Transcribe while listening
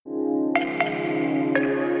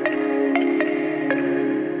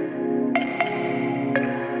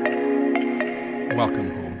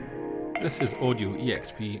Welcome home. This is Audio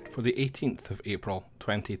EXP for the 18th of April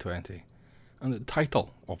 2020, and the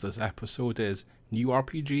title of this episode is New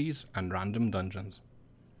RPGs and Random Dungeons.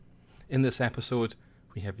 In this episode,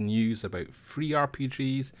 we have news about free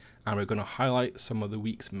RPGs, and we're going to highlight some of the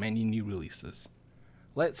week's many new releases.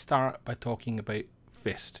 Let's start by talking about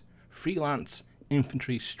Fist, Freelance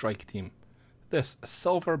Infantry Strike Team. This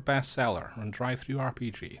silver bestseller on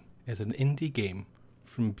DriveThruRPG is an indie game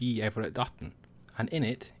from B. Everett Dutton, and in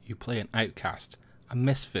it you play an outcast, a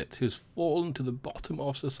misfit who's fallen to the bottom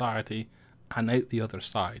of society and out the other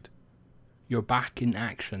side. You're back in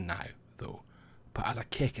action now, though, but as a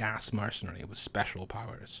kick-ass mercenary with special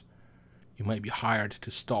powers. You might be hired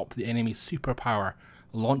to stop the enemy's superpower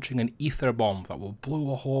launching an ether bomb that will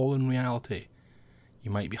blow a hole in reality.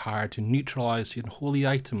 You might be hired to neutralise the unholy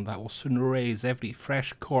item that will soon raise every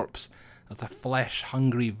fresh corpse as a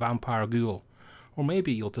flesh-hungry vampire ghoul. Or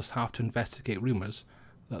maybe you'll just have to investigate rumours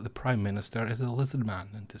that the Prime Minister is a lizard man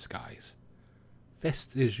in disguise.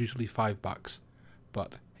 Fist is usually $5,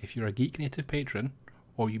 but if you're a Geek Native patron,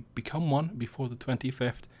 or you become one before the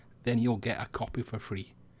 25th, then you'll get a copy for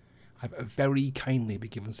free. I've very kindly been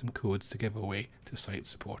given some codes to give away to site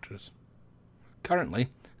supporters. Currently,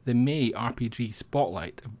 the May RPG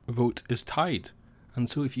Spotlight vote is tied, and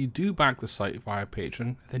so if you do back the site via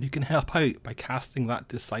Patreon, then you can help out by casting that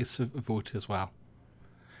decisive vote as well.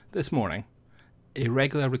 This morning,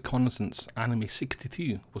 Irregular Reconnaissance Anime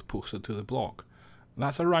 62 was posted to the blog.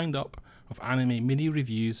 That's a roundup of anime mini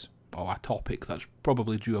reviews, or a topic that's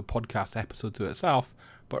probably due a podcast episode to itself,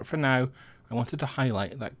 but for now, I wanted to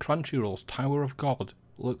highlight that Crunchyroll's Tower of God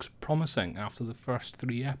looks promising after the first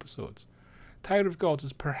 3 episodes. Tower of God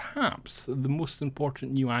is perhaps the most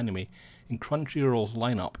important new anime in Crunchyroll's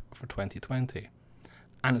lineup for 2020,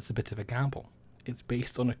 and it's a bit of a gamble. It's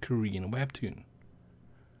based on a Korean webtoon.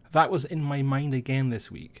 That was in my mind again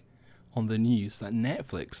this week on the news that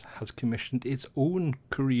Netflix has commissioned its own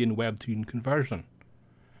Korean webtoon conversion.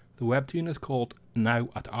 The webtoon is called Now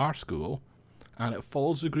at Our School, and it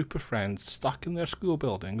follows a group of friends stuck in their school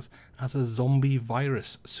buildings as a zombie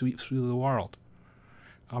virus sweeps through the world.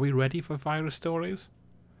 Are we ready for virus stories?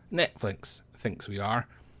 Netflix thinks we are,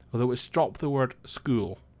 although it's dropped the word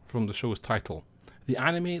school from the show's title. The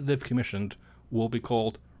anime they've commissioned will be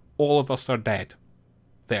called All of Us Are Dead.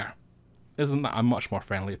 There. Isn't that a much more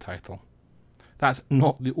friendly title? That's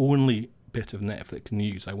not the only bit of Netflix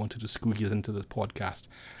news I wanted to squeeze into this podcast.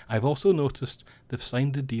 I've also noticed they've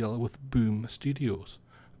signed a deal with Boom Studios.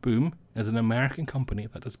 Boom is an American company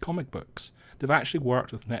that does comic books. They've actually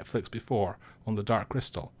worked with Netflix before on The Dark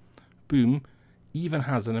Crystal. Boom even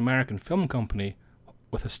has an American film company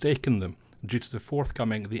with a stake in them due to the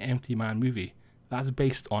forthcoming The Empty Man movie. That's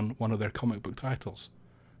based on one of their comic book titles.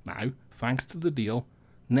 Now, thanks to the deal,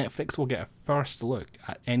 Netflix will get a first look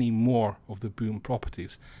at any more of the Boom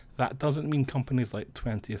properties. That doesn't mean companies like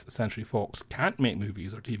 20th Century Fox can't make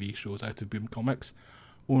movies or TV shows out of Boom comics,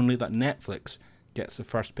 only that Netflix gets the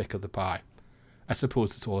first pick of the pie. I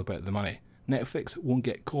suppose it's all about the money. Netflix won't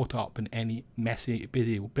get caught up in any messy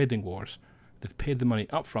bidding wars. They've paid the money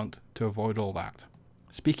up front to avoid all that.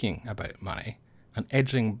 Speaking about money, and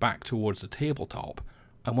edging back towards the tabletop,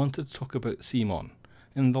 I wanted to talk about CMON.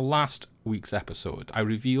 In the last week's episode, I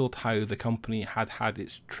revealed how the company had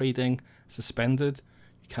its trading suspended.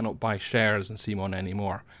 You cannot buy shares in CMON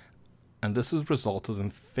anymore. And this has resulted in them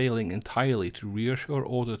failing entirely to reassure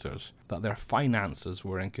auditors that their finances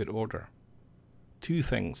were in good order. 2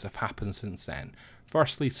 things have happened since then.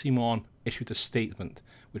 Firstly, CMON issued a statement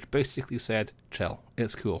which basically said, chill,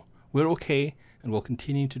 it's cool, we're okay and we'll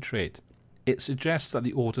continue to trade. It suggests that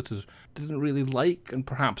the auditors didn't really like and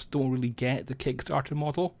perhaps don't really get the Kickstarter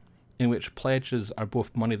model, in which pledges are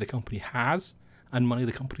both money the company has and money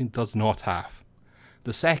the company does not have.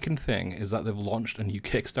 The second thing is that they've launched a new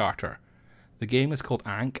Kickstarter. The game is called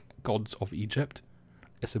Ankh, Gods of Egypt.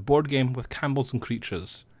 It's a board game with camels and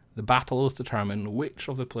creatures. The battle is to determine which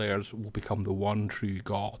of the players will become the one true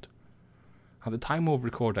god. At the time of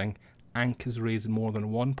recording, Ankh has raised more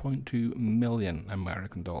than 1.2 million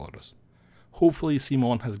American dollars. Hopefully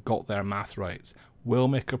CMON has got their math right, will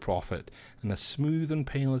make a profit, and a smooth and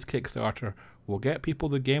painless Kickstarter will get people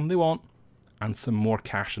the game they want and some more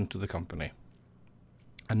cash into the company.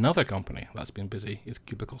 Another company that's been busy is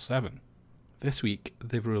Cubicle 7. This week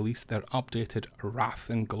they've released their updated Wrath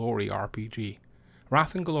and Glory RPG.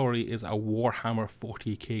 Wrath and Glory is a Warhammer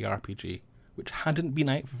 40k RPG, which hadn't been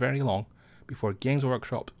out for very long before Games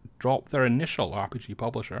Workshop dropped their initial RPG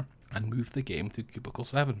publisher and moved the game to Cubicle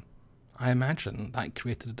 7. I imagine that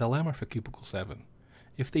created a dilemma for Cubicle 7.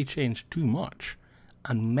 If they changed too much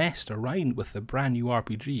and messed around with the brand new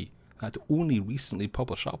RPG had only recently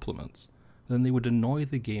published supplements, then they would annoy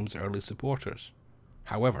the game's early supporters.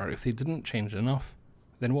 However, if they didn't change enough,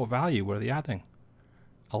 then what value were they adding?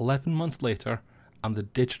 11 months later, and the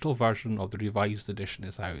digital version of the revised edition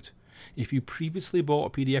is out. If you previously bought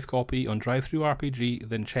a PDF copy on DriveThruRPG,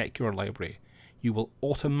 then check your library. You will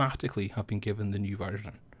automatically have been given the new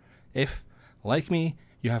version. If, like me,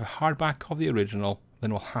 you have a hardback of the original,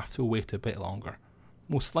 then we'll have to wait a bit longer.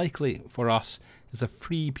 Most likely, for us, is a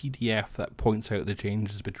free PDF that points out the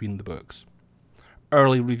changes between the books.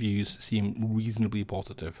 Early reviews seem reasonably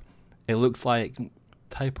positive. It looks like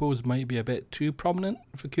typos might be a bit too prominent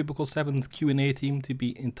for Cubicle 7's Q&A team to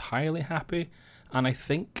be entirely happy, and I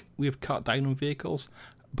think we've cut down on vehicles,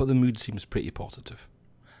 but the mood seems pretty positive.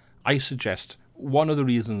 I suggest one of the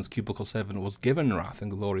reasons Cubicle 7 was given Wrath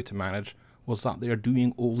and Glory to manage was that they are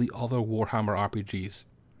doing all the other Warhammer RPGs,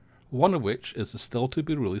 one of which is the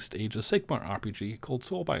still-to-be-released Age of Sigmar RPG called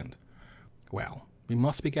Soulbound. Well, we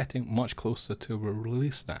must be getting much closer to a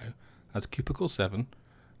release now, as Cubicle 7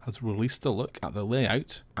 has released a look at the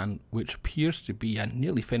layout, and which appears to be a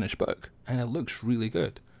nearly finished book, and it looks really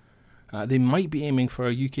good. They might be aiming for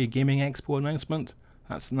a UK Gaming Expo announcement.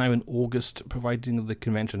 That's now in August, providing the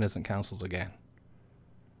convention isn't cancelled again.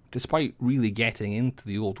 Despite really getting into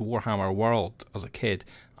the old Warhammer world as a kid,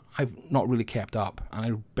 I've not really kept up, and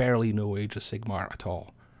I barely know Age of Sigmar at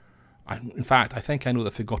all. In fact, I think I know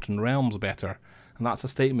the Forgotten Realms better, and that's a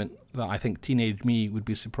statement that I think teenage me would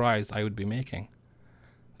be surprised I would be making.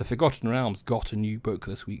 The Forgotten Realms got a new book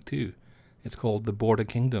this week too. It's called The Border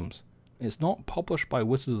Kingdoms. It's not published by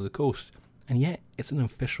Wizards of the Coast, and yet it's an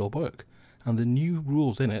official book, and the new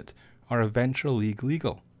rules in it are Adventure League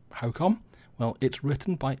legal. How come? Well, it's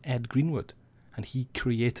written by Ed Greenwood, and he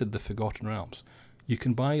created the Forgotten Realms. You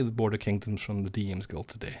can buy The Border Kingdoms from the DM's Guild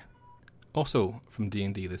today. Also from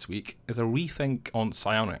D&D this week is a rethink on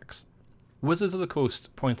psionics. Wizards of the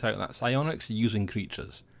Coast point out that psionics using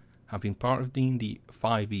creatures have been part of D&D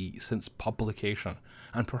 5e since publication,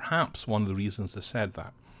 and perhaps one of the reasons they've said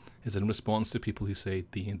that is in response to people who say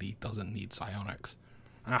D&D doesn't need psionics.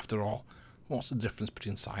 After all, what's the difference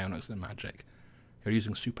between psionics and magic? You're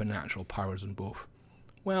using supernatural powers in both.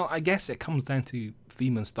 Well, I guess it comes down to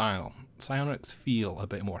theme and style. Psionics feel a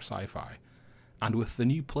bit more sci-fi, and with the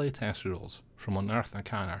new playtest rules from Unearthed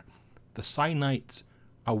Arcana, the Psi Knights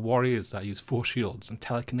are warriors that use force shields and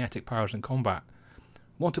telekinetic powers in combat.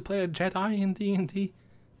 Want to play a Jedi in D&D?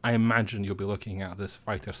 I imagine you'll be looking at this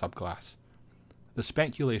fighter subclass. The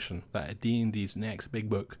speculation that D&D's next big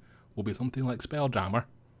book will be something like Spelljammer,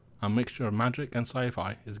 a mixture of magic and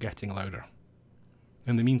sci-fi, is getting louder.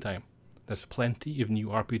 In the meantime, there's plenty of new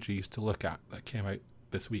RPGs to look at that came out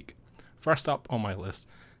this week. First up on my list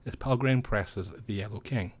is Pelgrane Press's The Yellow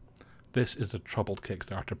King. This is a troubled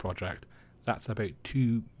Kickstarter project that's about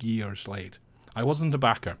 2 years late. I wasn't a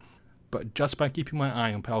backer, but just by keeping my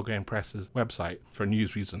eye on Pelgrane Press's website for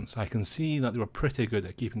news reasons, I can see that they were pretty good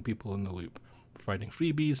at keeping people in the loop, providing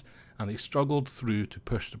freebies, and they struggled through to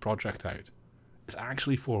push the project out. It's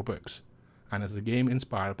actually 4 books, and is a game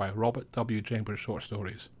inspired by Robert W. Chambers' short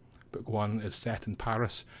stories. Book 1 is set in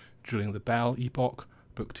Paris during the Belle Epoch,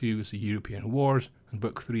 Book 2 is the European Wars, and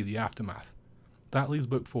Book 3 the Aftermath. That leaves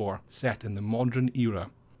Book 4 set in the modern era.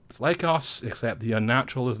 It's like us, except the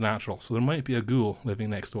unnatural is natural, so there might be a ghoul living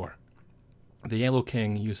next door. The Yellow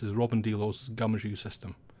King uses Robin DeLo's Gumshoe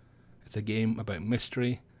system. It's a game about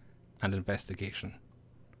mystery and investigation.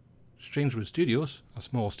 Strangewood Studios, a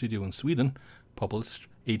small studio in Sweden, published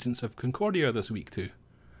Agents of Concordia this week too.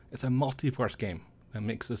 It's a multiverse game that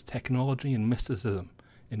mixes technology and mysticism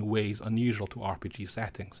in ways unusual to RPG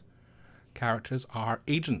settings. Characters are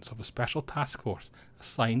agents of a special task force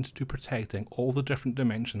assigned to protecting all the different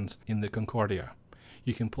dimensions in the Concordia.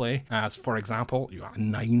 You can play as, for example, a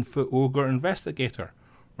 9-foot ogre investigator,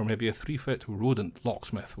 or maybe a 3-foot rodent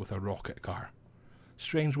locksmith with a rocket car.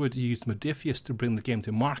 Strangewood used Modiphius to bring the game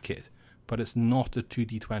to market, but it's not a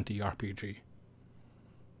 2D20 RPG.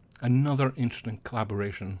 Another interesting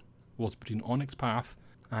collaboration was between Onyx Path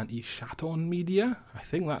and Ishaton Media, I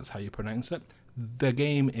think that's how you pronounce it. The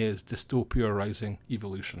game is Dystopia Rising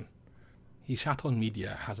Evolution. Ishaton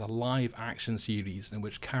Media has a live action series in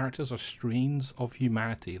which characters are strains of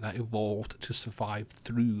humanity that evolved to survive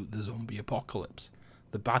through the zombie apocalypse.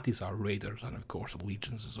 The baddies are raiders and of course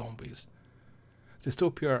legions of zombies.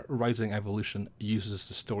 Dystopia Rising Evolution uses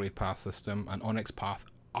the story path system, and Onyx Path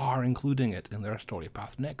are including it in their story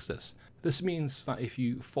path nexus. This means that if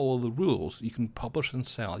you follow the rules, you can publish and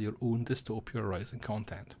sell your own Dystopia Rising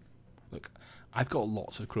content. Look, I've got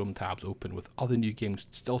lots of Chrome tabs open with other new games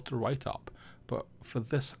still to write up, but for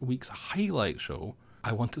this week's highlight show,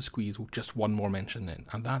 I want to squeeze just one more mention in,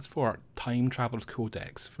 and that's for Time Traveler's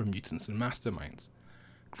Codex for Mutants and Masterminds.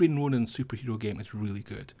 Green Ronin's superhero game is really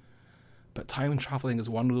good, but time travelling is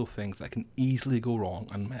one of those things that can easily go wrong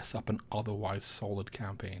and mess up an otherwise solid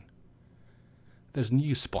campaign. There's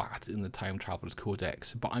new splat in the Time Traveler's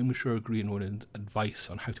Codex, but I'm sure Green Ronin's advice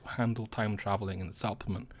on how to handle time travelling in the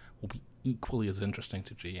supplement will be equally as interesting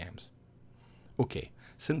to GMs. Okay,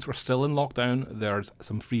 since we're still in lockdown, there's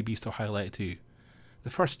some freebies to highlight too. The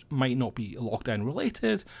first might not be lockdown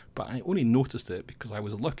related, but I only noticed it because I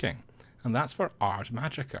was looking, and that's for Ars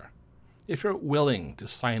Magica. If you're willing to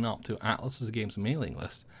sign up to Atlas's Games mailing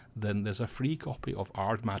list, then there's a free copy of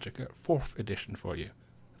Ars Magica 4th edition for you.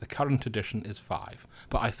 The current edition is 5,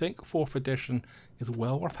 but I think 4th edition is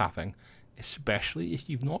well worth having, especially if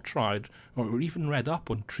you've not tried or even read up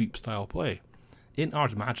on troop-style play. In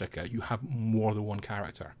Ars Magica, you have more than one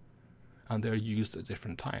character, and they're used at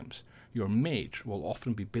different times. Your mage will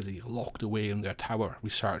often be busy locked away in their tower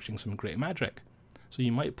researching some great magic, so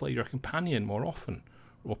you might play your companion more often,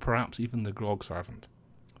 or perhaps even the Grog Servant.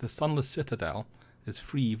 The Sunless Citadel is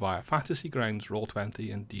free via Fantasy Grounds,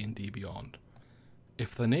 Roll20 and D&D Beyond.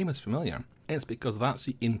 If the name is familiar, it's because that's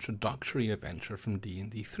the introductory adventure from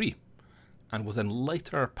D&D 3, and was then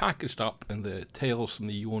later packaged up in the Tales from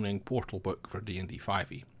the Yawning Portal book for D&D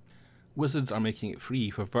 5e. Wizards are making it free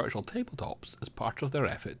for virtual tabletops as part of their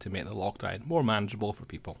effort to make the lockdown more manageable for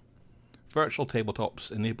people. Virtual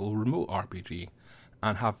tabletops enable remote RPG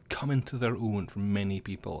and have come into their own for many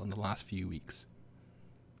people in the last few weeks.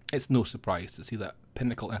 It's no surprise to see that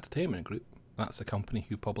Pinnacle Entertainment Group, that's the company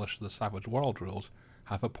who published the Savage World rules,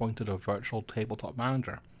 have appointed a virtual tabletop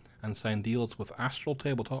manager and signed deals with Astral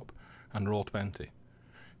Tabletop and Roll20.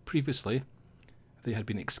 Previously, they had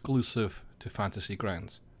been exclusive to Fantasy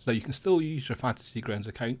Grounds. So you can still use your Fantasy Grounds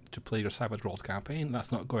account to play your Savage Worlds campaign,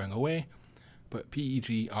 that's not going away, but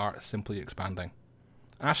PEG are simply expanding.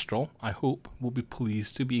 Astral, I hope, will be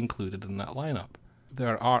pleased to be included in that lineup.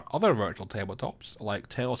 There are other virtual tabletops, like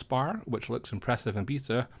Telespire, which looks impressive in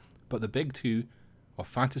beta, but the big two of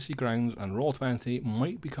Fantasy Grounds and Roll20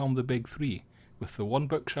 might become the big three, with the one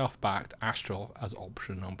bookshelf backed Astral as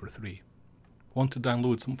option number 3. Want to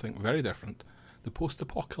download something very different? The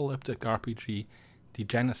post-apocalyptic RPG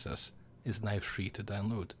Degenesis is now free to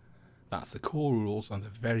download. That's the core rules and the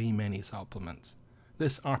very many supplements.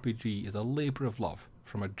 This RPG is a labour of love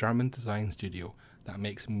from a German design studio that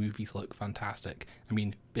makes movies look fantastic. I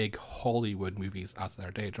mean, big Hollywood movies as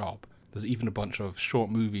their day job. There's even a bunch of short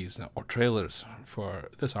movies or trailers for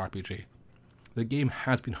this RPG. The game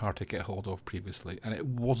has been hard to get hold of previously, and it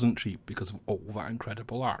wasn't cheap because of all that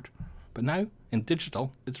incredible art. But now, in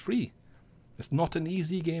digital, it's free. It's not an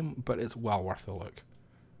easy game, but it's well worth a look.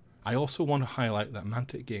 I also want to highlight that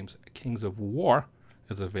Mantic Games' Kings of War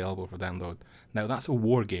is available for download. Now, that's a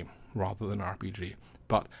war game rather than RPG,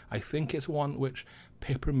 but I think it's one which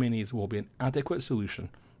paper minis will be an adequate solution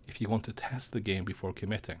if you want to test the game before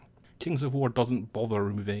committing. Kings of War doesn't bother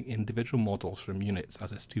removing individual models from units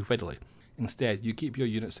as it's too fiddly. Instead, you keep your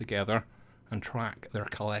units together and track their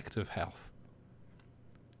collective health.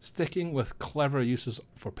 Sticking with clever uses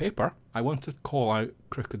for paper, I want to call out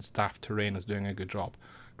Crooked Staff Terrain as doing a good job.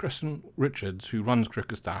 Kristen Richards, who runs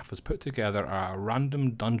Crooked Staff, has put together a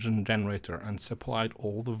random dungeon generator and supplied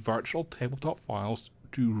all the virtual tabletop files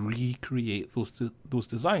to recreate those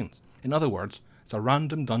designs. In other words, it's a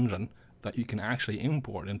random dungeon that you can actually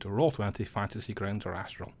import into Roll20, Fantasy Grounds or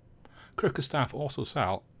Astral. Crooked Staff also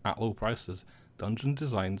sell, at low prices, dungeon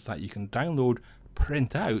designs that you can download,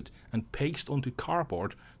 print out and paste onto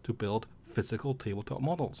cardboard to build physical tabletop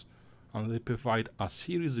models, and they provide a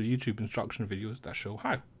series of YouTube instruction videos that show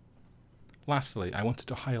how. Lastly, I wanted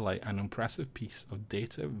to highlight an impressive piece of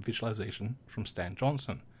data visualization from Sten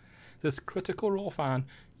Johnson. This Critical Role fan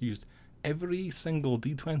used every single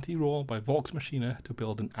D20 roll by Vox Machina to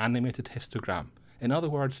build an animated histogram. In other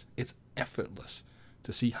words, it's effortless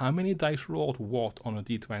to see how many dice rolled what on a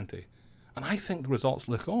D20. And I think the results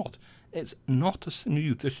look odd. It's not a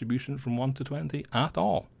smooth distribution from 1 to 20 at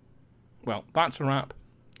all. Well, that's a wrap.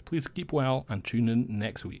 Please keep well and tune in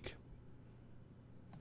next week.